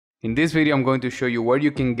In this video, I'm going to show you where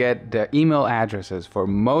you can get the email addresses for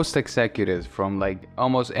most executives from like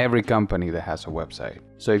almost every company that has a website.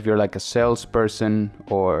 So if you're like a salesperson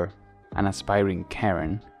or an aspiring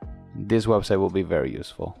Karen, this website will be very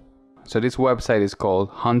useful. So this website is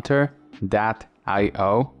called hunter.io.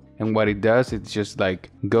 And what it does, it's just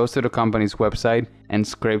like goes to the company's website and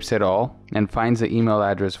scrapes it all and finds the email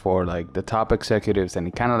address for like the top executives, and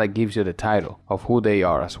it kind of like gives you the title of who they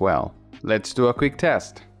are as well. Let's do a quick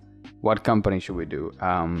test. What company should we do?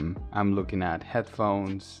 I'm looking at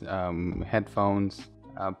headphones,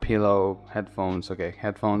 pillow, headphones, okay,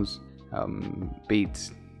 headphones,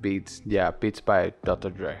 Beats, yeah, Beats by Dr.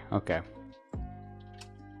 Dre, okay.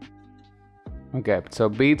 Okay, so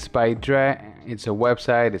Beats by Dre, it's a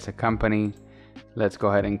website, it's a company. Let's go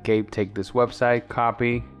ahead and take this website,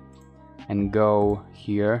 copy, and go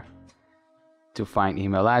here to find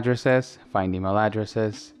email addresses,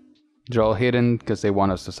 They're all hidden because they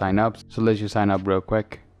want us to sign up. So let's just sign up real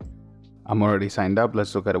quick. I'm already signed up.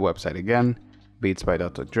 Let's look at the website again. Beats by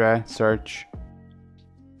Dr. Dre, search.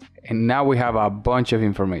 And now we have a bunch of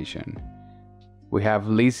information. We have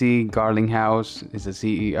Lizzie Garlinghouse is the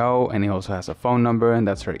CEO, and he also has a phone number, and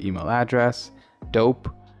that's her email address. Dope.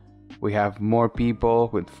 We have more people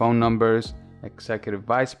with phone numbers. Executive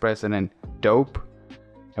Vice President, dope.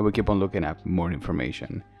 And we keep on looking at more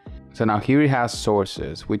information. So now here it has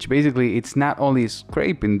sources, which basically it's not only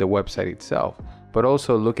scraping the website itself, but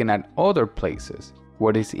also looking at other places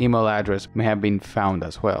where this email address may have been found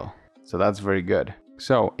as well. So that's very good.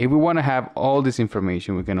 So if we want to have all this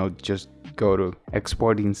information, we can just go to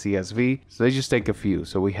exporting CSV. So let's just take a few.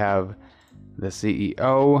 So we have the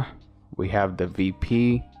CEO, we have the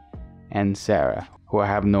VP, and Sarah, who I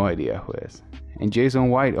have no idea who is. And Jason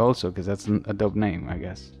White also, because that's a dope name, I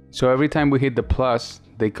guess. So every time we hit the plus,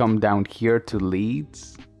 they come down here to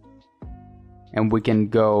leads, and we can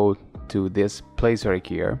go to this place right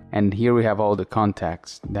here, and here we have all the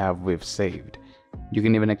contacts that we've saved. You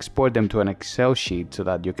can even export them to an Excel sheet so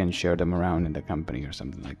that you can share them around in the company or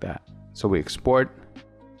something like that. So we export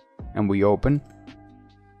and we open.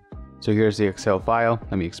 So here's the Excel file.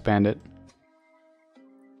 Let me expand it.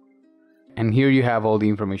 And here you have all the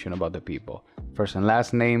information about the people. First and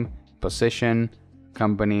last name, position,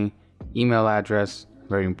 company, email address,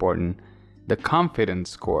 very important. The confidence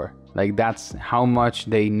score, like that's how much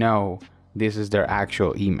they know this is their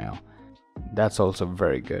actual email. That's also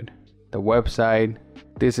very good. The website,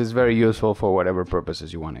 this is very useful for whatever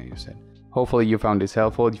purposes you want to use it. Hopefully you found this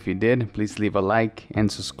helpful. If you did, please leave a like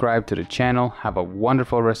and subscribe to the channel. Have a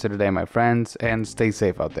wonderful rest of the day, my friends, and stay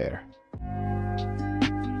safe out there.